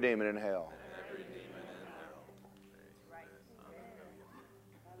than every demon in hell.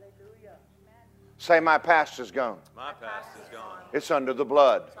 Say, my past is gone. My past is gone. It's under the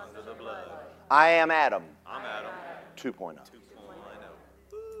blood. It's under the blood. I am Adam I'm Adam 2.0. 2.0. Come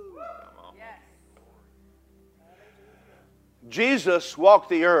on. Jesus walked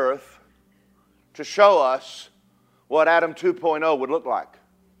the earth to show us what Adam 2.0 would look like.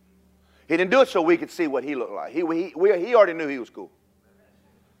 He didn't do it so we could see what he looked like. He already knew he was cool.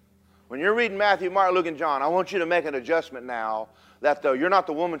 When you're reading Matthew, Mark, Luke, and John, I want you to make an adjustment now that you're not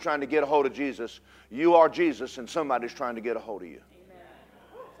the woman trying to get a hold of Jesus. You are Jesus, and somebody's trying to get a hold of you.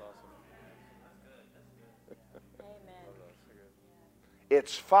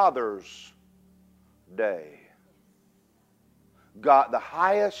 It's Father's Day. God, the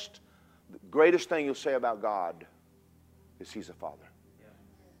highest, the greatest thing you'll say about God is He's a Father.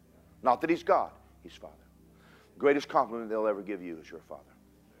 Not that He's God, He's Father. The greatest compliment they'll ever give you is your Father.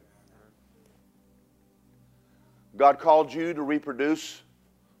 God called you to reproduce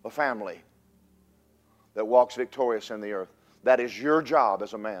a family that walks victorious in the earth. That is your job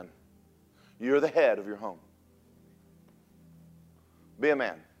as a man. You're the head of your home. Be a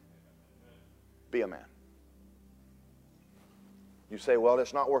man. Be a man. You say, well,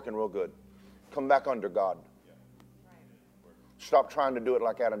 it's not working real good. Come back under God. Stop trying to do it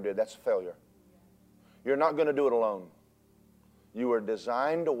like Adam did. That's a failure. You're not going to do it alone. You were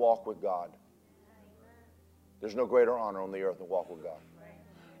designed to walk with God. There's no greater honor on the earth than walk with God.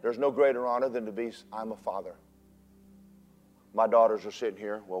 There's no greater honor than to be, I'm a father. My daughters are sitting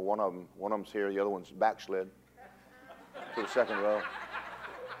here. Well, one of them's here. The other one's backslid to the second row.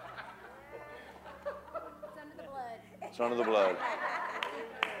 It's under the blood. It's under the blood.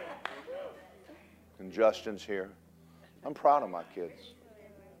 And Justin's here. I'm proud of my kids.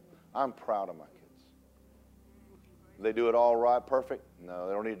 I'm proud of my kids. They do it all right, perfect? No,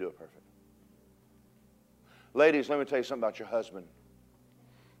 they don't need to do it perfect. Ladies, let me tell you something about your husband.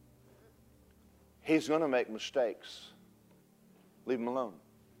 He's going to make mistakes. Leave him alone.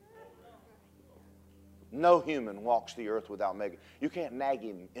 No human walks the earth without making. You can't nag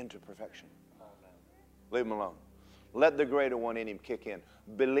him into perfection. Leave him alone. Let the greater one in him kick in.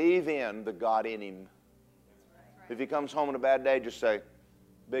 Believe in the God in him. If he comes home on a bad day, just say,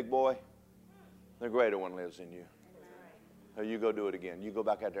 big boy, the greater one lives in you. Or you go do it again. You go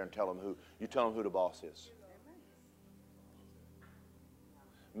back out there and tell him who the boss is.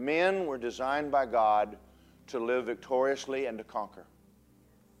 Men were designed by God to live victoriously and to conquer.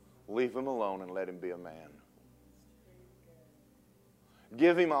 Leave him alone and let him be a man.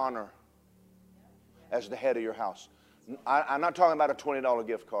 Give him honor as the head of your house. I'm not talking about a $20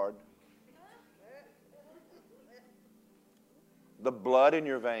 gift card. The blood in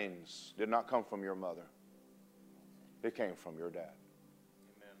your veins did not come from your mother. It came from your dad.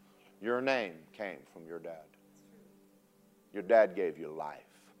 Amen. Your name came from your dad. Your dad gave you life.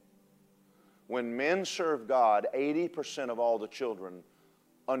 When men serve God, 80% of all the children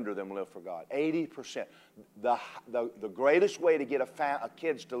under them live for God. 80%. The greatest way to get a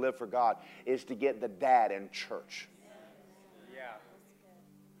kids to live for God is to get the dad in church. Yeah.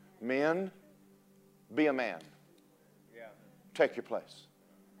 Men, be a man. Yeah. Take your place.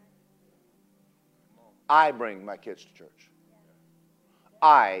 I bring my kids to church.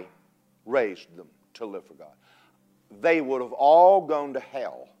 I raised them to live for God. They would have all gone to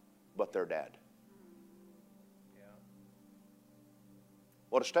hell but their dad. Yeah.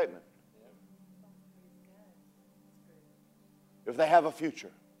 What a statement. If they have a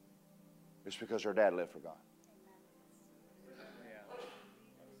future, it's because their dad lived for God. Yeah.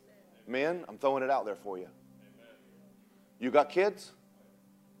 Men, I'm throwing it out there for you. You got kids?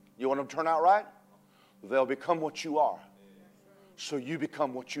 You want them to turn out right? They'll become what you are. So you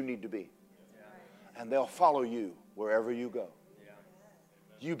become what you need to be. And they'll follow you wherever you go.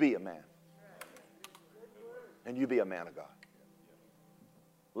 You be a man. And you be a man of God.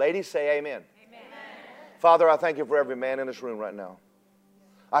 Ladies, say amen. Amen. Father, I thank you for every man in this room right now.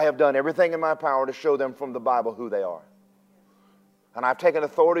 I have done everything in my power to show them from the Bible who they are. And I've taken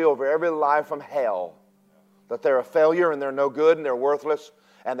authority over every lie from hell that they're a failure and they're no good and they're worthless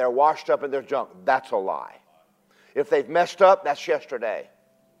and they're washed up in their junk. That's a lie. If they've messed up, that's yesterday.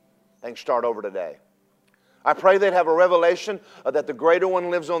 They can start over today. I pray they'd have a revelation that the greater one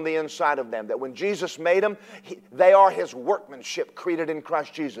lives on the inside of them. That when Jesus made them, they are his workmanship created in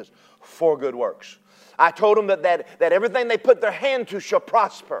Christ Jesus for good works. I told them that everything they put their hand to shall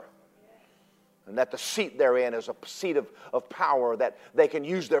prosper. And that the seat therein is a seat of power, that they can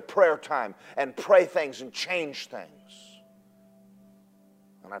use their prayer time and pray things and change things.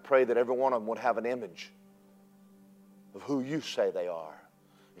 And I pray that every one of them would have an image of who you say they are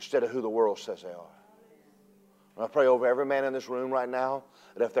instead of who the world says they are. And I pray over every man in this room right now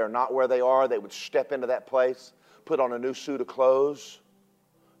that if they're not where they are, they would step into that place, put on a new suit of clothes,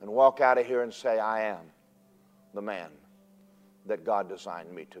 and walk out of here and say, I am the man that God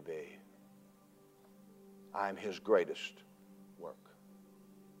designed me to be. I am his greatest work.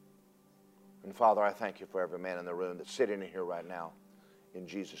 And Father, I thank you for every man in the room that's sitting in here right now, in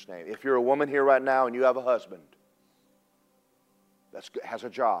Jesus' name. If you're a woman here right now and you have a husband that has a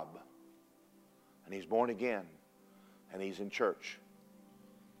job, and he's born again, and he's in church,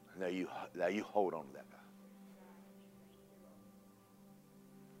 now you hold on to that guy.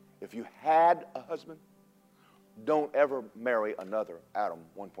 If you had a husband, don't ever marry another Adam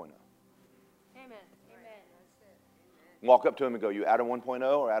 1.0. Amen. Amen. Walk up to him and go, you Adam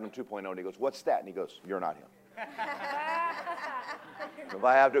 1.0 or Adam 2.0? And he goes, what's that? And he goes, you're not him. If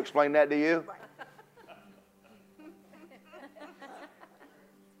I have to explain that to you,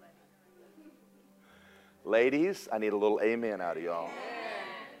 ladies, I need a little amen out of y'all.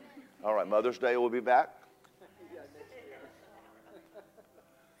 All right, Mother's Day will be back.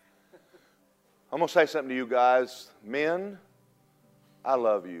 I'm going to say something to you guys. Men, I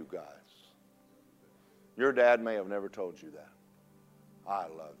love you guys. Your dad may have never told you that. I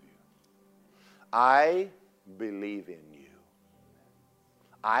love you. I believe in you.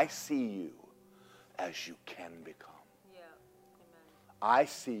 I see you as you can become. Yeah. Amen. I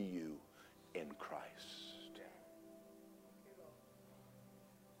see you in Christ.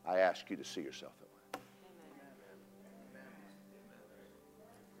 I ask you to see yourself that way. Amen.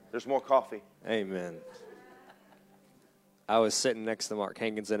 There's more coffee. Amen. I was sitting next to Mark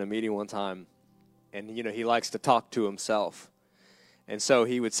Hankins in a meeting one time, and, you know, he likes to talk to himself. And so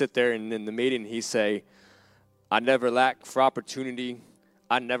he would sit there, and in the meeting, he'd say, I never lack for opportunity.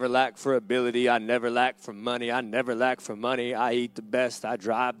 I never lack for ability. I never lack for money. I never lack for money. I eat the best. I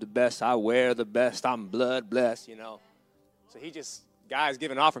drive the best. I wear the best. I'm blood blessed, you know. So he just, guys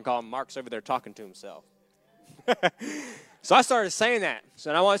giving an offering call, and Mark's over there talking to himself. So I started saying that.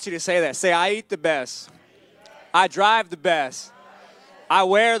 So I want you to say that. Say, I eat the best. I drive the best. I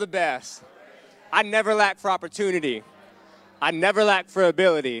wear the best. I never lack for opportunity. I never lack for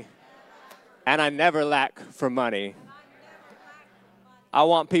ability. And I never lack for money. I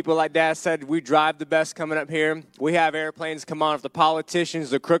want people like Dad said, we drive the best coming up here. We have airplanes come on. If the politicians,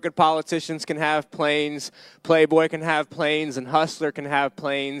 the crooked politicians can have planes, Playboy can have planes, and Hustler can have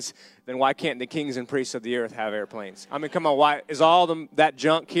planes, then why can't the kings and priests of the earth have airplanes? I mean, come on, why is all that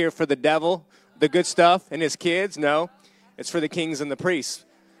junk here for the devil, the good stuff, and his kids? No, it's for the kings and the priests.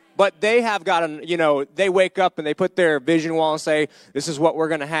 But they have got they wake up and they put their vision wall and say, this is what we're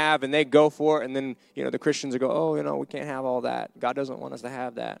going to have, and they go for it. And then, the Christians will go, oh, we can't have all that. God doesn't want us to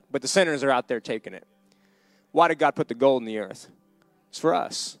have that. But the sinners are out there taking it. Why did God put the gold in the earth? It's for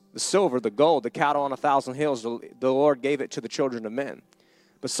us. The silver, the gold, the cattle on 1,000 hills, the Lord gave it to the children of men.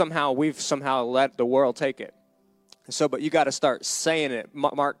 But we've let the world take it. And so, but you got to start saying it.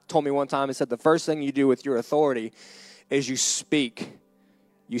 Mark told me one time, he said, the first thing you do with your authority is you speak.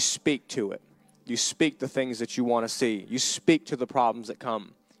 You speak to it. You speak the things that you want to see. You speak to the problems that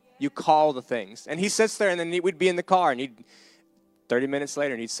come. You call the things. And he sits there, and then we'd be in the car, and 30 minutes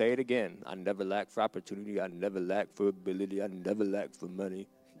later, and he'd say it again. I never lack for opportunity. I never lack for ability. I never lack for money.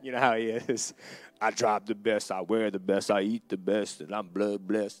 You know how he is. I drive the best. I wear the best. I eat the best, and I'm blood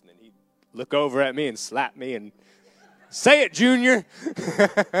blessed. And then he'd look over at me and slap me and say it, Junior.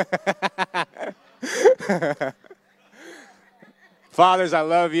 Fathers, I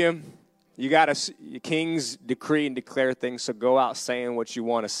love you. Kings decree and declare things, so go out saying what you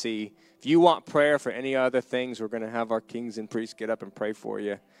want to see. If you want prayer for any other things, we're going to have our kings and priests get up and pray for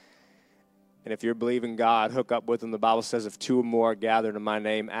you. And if you're believing God, hook up with them. The Bible says if 2 or more are gathered in my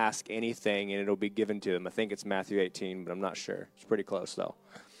name, ask anything, and it'll be given to them. I think it's Matthew 18, but I'm not sure. It's pretty close, though.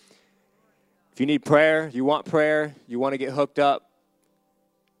 If you need prayer, you want to get hooked up,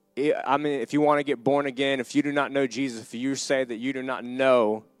 if you want to get born again, if you do not know Jesus, if you say that you do not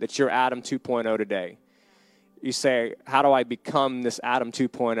know that you're Adam 2.0 today, you say, how do I become this Adam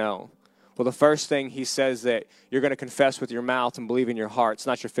 2.0? Well, the first thing he says that you're going to confess with your mouth and believe in your heart. It's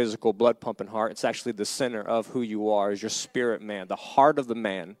not your physical blood pumping heart. It's actually the center of who you are, is your spirit man. The heart of the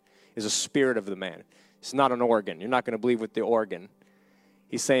man is a spirit of the man. It's not an organ. You're not going to believe with the organ.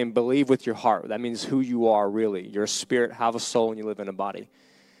 He's saying believe with your heart. That means who you are really. You're a spirit, have a soul, and you live in a body.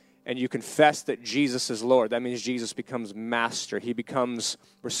 And you confess that Jesus is Lord. That means Jesus becomes master. He becomes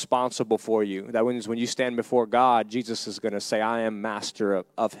responsible for you. That means when you stand before God, Jesus is going to say, I am master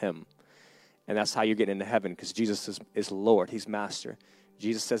of him. And that's how you get into heaven, because Jesus is Lord. He's master.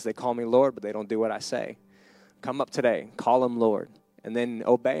 Jesus says, they call me Lord, but they don't do what I say. Come up today, call him Lord, and then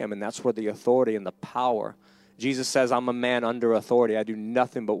obey him. And that's where the authority and the power. Jesus says, I'm a man under authority. I do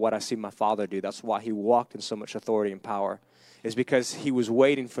nothing but what I see my Father do. That's why he walked in so much authority and power. Is because he was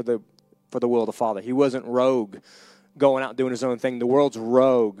waiting for the will of the Father. He wasn't rogue, going out doing his own thing. The world's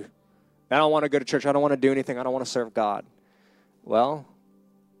rogue. I don't want to go to church. I don't want to do anything. I don't want to serve God. Well,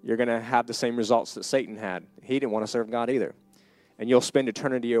 you're going to have the same results that Satan had. He didn't want to serve God either. And you'll spend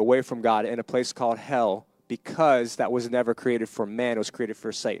eternity away from God in a place called hell, because that was never created for man. It was created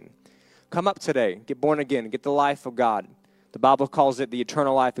for Satan. Come up today. Get born again. Get the life of God. The Bible calls it the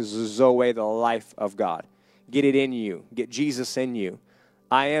eternal life is the Zoe, the life of God. Get it in you. Get Jesus in you.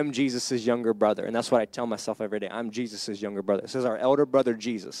 I am Jesus' younger brother. And that's what I tell myself every day. I'm Jesus' younger brother. This is our elder brother,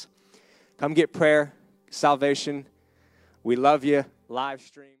 Jesus. Come get prayer, salvation. We love you. Live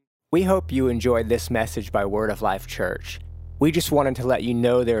stream. We hope you enjoyed this message by Word of Life Church. We just wanted to let you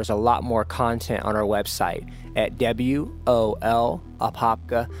know there's a lot more content on our website at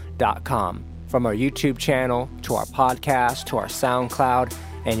wolapopka.com. From our YouTube channel, to our podcast, to our SoundCloud,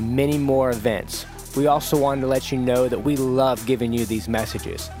 and many more events. We also wanted to let you know that we love giving you these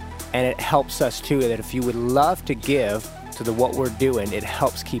messages. And it helps us too, that if you would love to give to what we're doing, it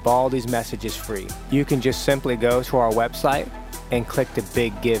helps keep all these messages free. You can just simply go to our website and click the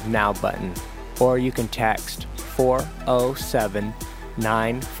big Give Now button. Or you can text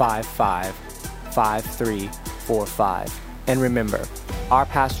 407-955-5345. And remember, our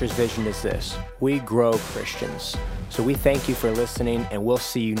pastor's vision is this: we grow Christians. So we thank you for listening, and we'll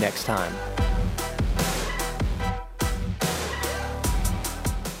see you next time.